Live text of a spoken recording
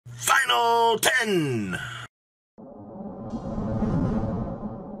final 10!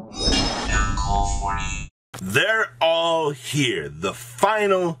 They're all here. The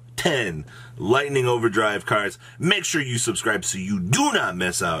final 10 Lightning Overdrive cards. Make sure you subscribe so you do not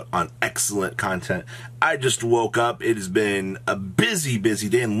miss out on excellent content. I just woke up. It has been a busy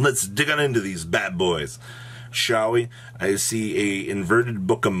day, and let's dig on into these bad boys, shall we? I see a inverted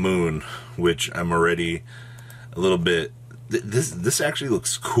Book of Moon, which I'm already a little bit... This actually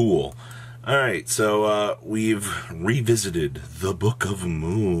looks cool. Alright, so we've revisited the Book of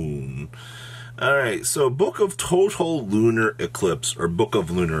Moon. Alright, so Book of Total Lunar Eclipse, or Book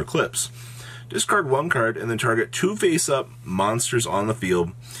of Lunar Eclipse. Discard one card and then target 2 face-up monsters on the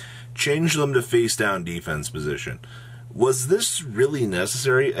field. Change them to face-down defense position. Was this really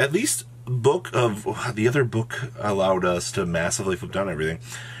necessary? At least the other book allowed us to massively flip down everything.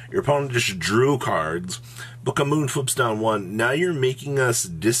 Your opponent just drew cards. Book of Moon flips down 1. Now you're making us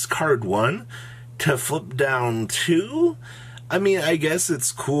discard 1 to flip down 2? I mean, I guess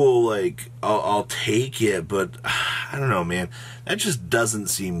it's cool, like, I'll take it, but I don't know, man. That just doesn't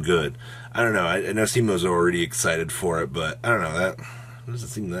seem good. I don't know. I know Simo's already excited for it, but I don't know. That doesn't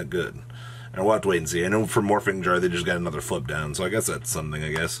seem that good. And we'll have to wait and see. I know for Morphing Jar, they just got another flip down, so I guess that's something,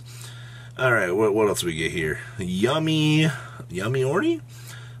 I guess. Alright, what else do we get here? Yummy Orny?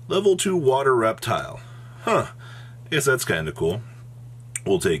 Level 2 Water Reptile. Huh. I guess that's kind of cool.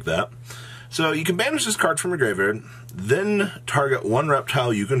 We'll take that. So you can banish this card from your graveyard, then target 1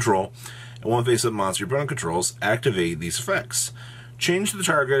 reptile you control, and 1 face-up monster your opponent controls. Activate these effects. Change the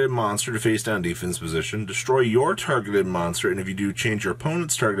targeted monster to face-down defense position, destroy your targeted monster, and if you do, change your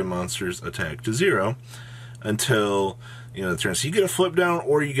opponent's targeted monster's attack to 0 until, the turn. So you get a flip down,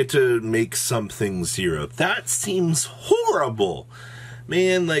 or you get to make something 0. That seems horrible!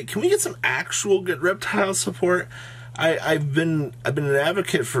 Man, like, can we get some actual good reptile support? I've been an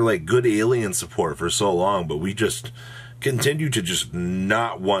advocate for, like, good alien support for so long, but we just continue to just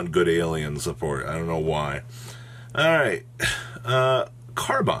not want good alien support. I don't know why. Alright.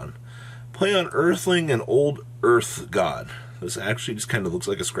 Carbon. Play on Earthling and Old Earth God. This actually just kind of looks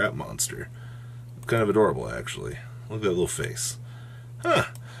like a scrap monster. It's kind of adorable, actually. Look at that little face. Huh.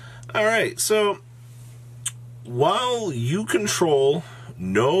 Alright, so while you control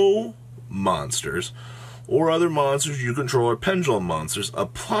no monsters, or other monsters you control are pendulum monsters,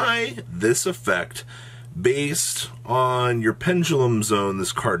 apply this effect based on your pendulum zone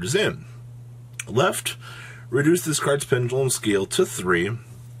this card is in. Left, reduce this card's pendulum scale to 3.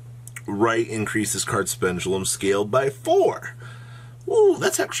 Right, increase this card's pendulum scale by 4. Ooh,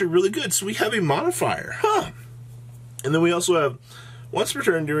 that's actually really good. So we have a modifier. Huh. And then we also have, once per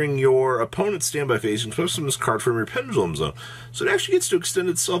turn during your opponent's standby phase, you can flip this card from your pendulum zone. So it actually gets to extend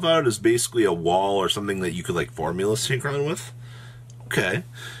itself out as basically a wall or something that you could, like, formula sync around with. Okay.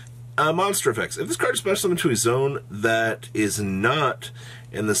 Monster effects. If this card is special summoned to a zone that is not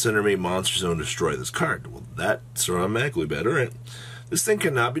in the center main monster zone, destroy this card. Well, that's automatically better, right? This thing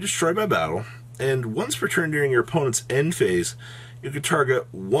cannot be destroyed by battle. And once per turn during your opponent's end phase, you can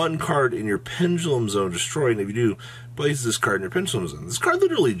target 1 card in your pendulum zone destroyed, and if you do, place this card in your pendulum zone. This card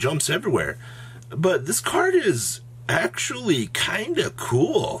literally jumps everywhere. But this card is actually kind of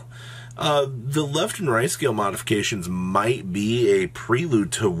cool. The left and right scale modifications might be a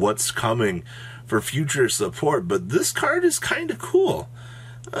prelude to what's coming for future support, but this card is kind of cool.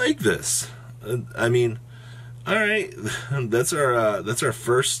 I like this. I mean, alright, that's our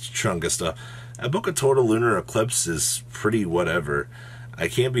first chunk of stuff. A Book of Total Lunar Eclipse is pretty whatever. I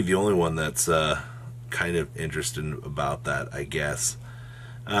can't be the only one that's kind of interested about that, I guess.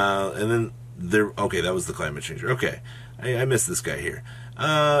 And then okay, that was the climate changer. Okay, I missed this guy here.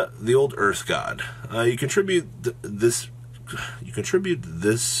 The Old Earth God. You contribute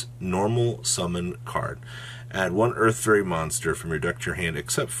this normal summon card. Add 1 Earth Fairy monster from your deck to your hand,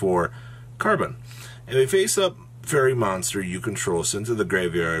 except for Carbon. If a face-up fairy monster you control sent to the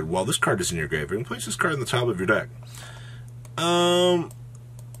graveyard while this card is in your graveyard, and place this card on the top of your deck.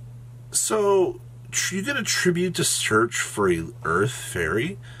 So you get a tribute to search for a Earth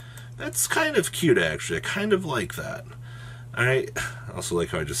Fairy. That's kind of cute, actually. I kind of like that. Alright, I also like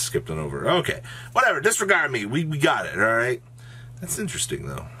how I just skipped on over. Okay, whatever, disregard me. We got it, alright? That's interesting,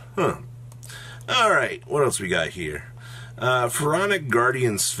 though. Huh. Alright, what else we got here? Pharaonic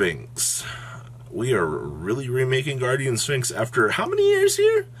Guardian Sphinx. We are really remaking Guardian Sphinx after how many years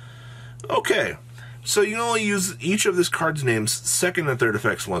here? Okay, so you can only use each of this card's names, second and third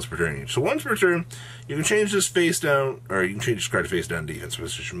effects once per turn each. So once per turn, you can change this face down, or you can change this card to face down defense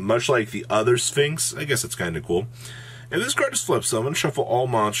position, much like the other Sphinx. I guess it's kind of cool. If this card is flip summoned, shuffle all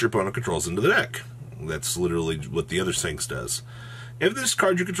monster your opponent controls into the deck. That's literally what the other Sphinx does. If this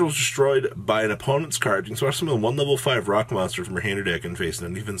card you control is destroyed by an opponent's card, you can special summon one level 5 rock monster from your hand or deck and face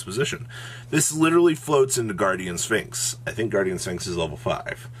in a defense position. This literally floats into Guardian Sphinx. I think Guardian Sphinx is level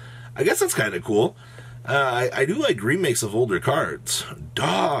 5. I guess that's kind of cool. I do like remakes of older cards.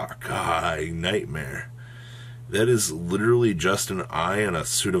 Dark Eye Nightmare. That is literally just an eye and a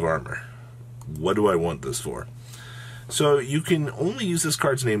suit of armor. What do I want this for? So you can only use this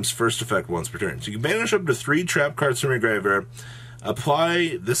card's name's first effect once per turn. So you can banish up to 3 trap cards from your graveyard.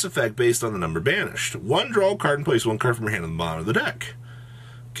 Apply this effect based on the number banished. 1, draw a card and place 1 card from your hand on the bottom of the deck.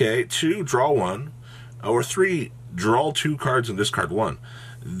 Okay, 2, draw 1. Or 3, draw 2 cards and discard 1.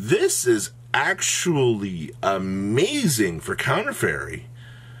 This is actually amazing for Counter Fairy.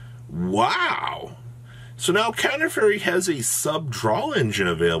 Wow. So now Counter Fairy has a sub-draw engine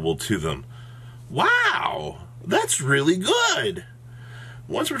available to them. Wow. That's really good.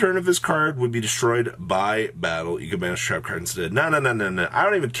 Once per turn, if this card would be destroyed by battle, you can banish a trap card instead. No. I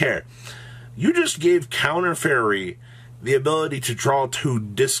don't even care. You just gave Counter Fairy the ability to draw 2,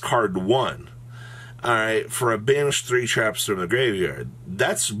 discard 1. Alright, for a banished 3 traps from the graveyard.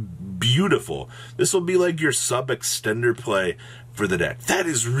 That's beautiful. This will be like your sub-extender play for the deck. That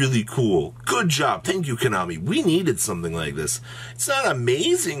is really cool. Good job. Thank you, Konami. We needed something like this. It's not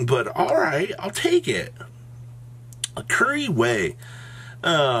amazing, but alright, I'll take it. A Curry Way.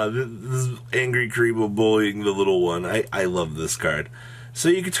 This angry Karibo bullying the little one. I love this card. So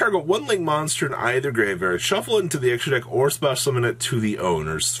you can target 1 link monster in either graveyard, shuffle it into the extra deck, or special summon it to the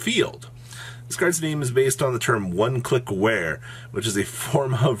owner's field. This card's name is based on the term one-click-ware, which is a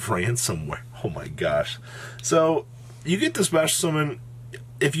form of ransomware. Oh my gosh. So you get to special summon,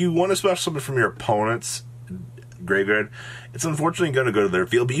 if you want to special summon from your opponent's graveyard, it's unfortunately going to go to their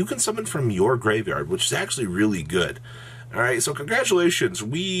field, but you can summon from your graveyard, which is actually really good. Alright, so congratulations.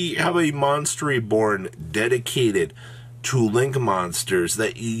 We have a Monster Reborn dedicated to link monsters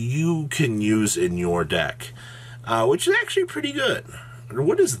that you can use in your deck, which is actually pretty good.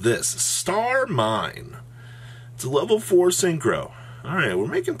 What is this? Star Mine. It's a level 4 synchro. Alright, we're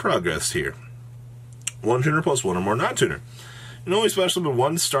making progress here. 1 tuner plus 1 or more non-tuner. You can only special summon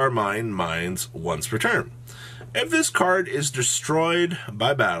 1 Star Mine mines once per turn. If this card is destroyed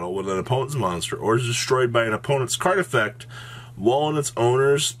by battle with an opponent's monster, or is destroyed by an opponent's card effect while in its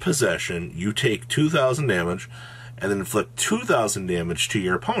owner's possession, you take 2,000 damage, and then inflict 2,000 damage to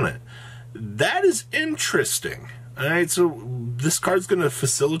your opponent. That is interesting. Alright, so this card's going to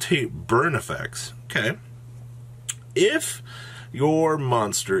facilitate burn effects. Okay. If your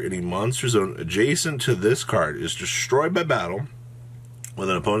monster in a monster zone adjacent to this card is destroyed by battle with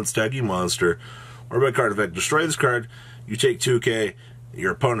an opponent's attacking monster, or by card effect, destroy this card, you take 2k,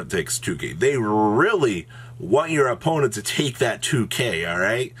 your opponent takes 2k. They really want your opponent to take that 2k,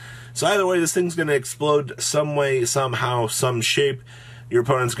 alright? So either way, this thing's going to explode some way, somehow, some shape. Your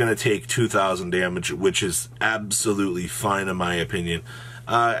opponent's going to take 2,000 damage, which is absolutely fine in my opinion.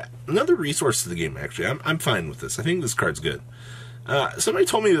 Another resource to the game, actually. I'm fine with this. I think this card's good. Somebody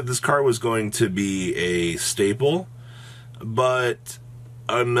told me that this card was going to be a staple, but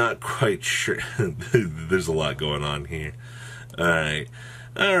I'm not quite sure. There's a lot going on here.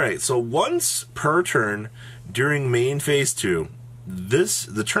 Alright, so once per turn during main phase 2,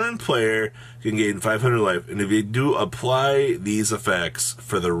 the turn player can gain 500 life, and if you do apply these effects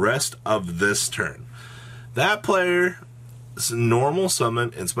for the rest of this turn, that player's normal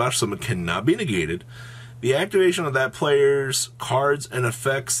summon and special summon cannot be negated. The activation of that player's cards and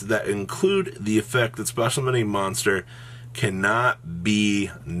effects that include the effect that special summon a monster cannot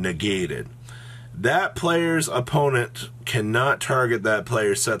be negated. That player's opponent cannot target that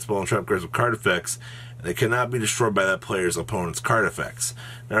player's set spell and trap cards with card effects, and they cannot be destroyed by that player's opponent's card effects.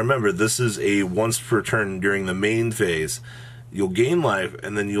 Now remember, this is a once per turn during the main phase. You'll gain life,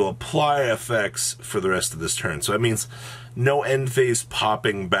 and then you'll apply effects for the rest of this turn. So that means no end phase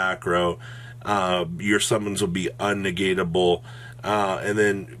popping back row. Your summons will be unnegatable. And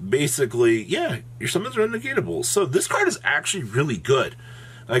then basically, yeah, your summons are unnegatable. So this card is actually really good.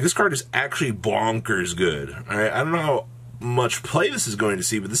 Like, this card is actually bonkers good. Alright, I don't know how much play this is going to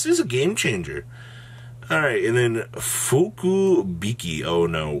see, but this is a game changer. Alright, and then Fukubiki. Oh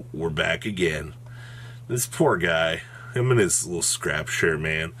no, we're back again. This poor guy. Him and his little scrap share,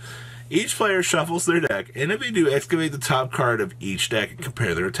 man. Each player shuffles their deck, and if they do, excavate the top card of each deck and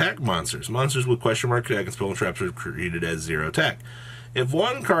compare their attack monsters. Monsters with question mark attack and spell and traps are created as 0 attack. If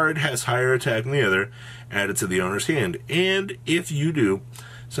one card has higher attack than the other, add it to the owner's hand. And if you do,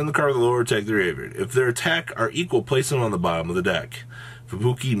 send the card with a lower attack to the graveyard. If their attack are equal, place them on the bottom of the deck.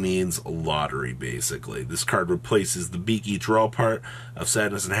 Fubuki means lottery, basically. This card replaces the Beaky draw part of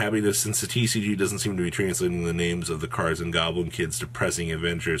Sadness and Happiness, since the TCG doesn't seem to be translating the names of the cards in Goblin Kid's depressing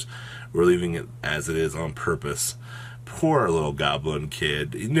adventures. We're leaving it as it is on purpose. Poor little Goblin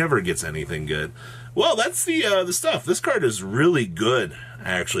Kid. He never gets anything good. Well, that's the stuff. This card is really good,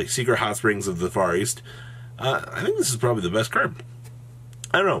 actually. Secret Hot Springs of the Far East. I think this is probably the best card.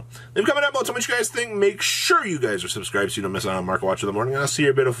 I don't know. Leave a comment down below. Tell me what you guys think. Make sure you guys are subscribed so you don't miss out on Market Watch in the morning. And I'll see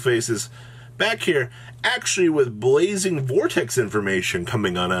your beautiful faces back here, actually with Blazing Vortex information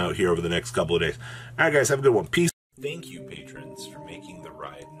coming on out here over the next couple of days. All right, guys, have a good one. Peace. Thank you, patrons, for making the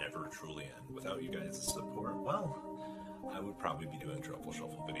ride never truly end. Without you guys' support, well, I would probably be doing Truffle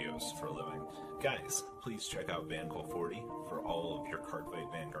Shuffle videos for a living. Guys, please check out VanCool40 for all of your Cardfight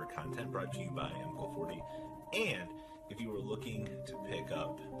Vanguard content brought to you by MCool40. And if you are looking to pick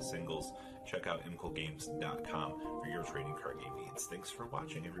up singles, check out mcoolgames.com for your trading card game needs. Thanks for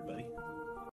watching, everybody.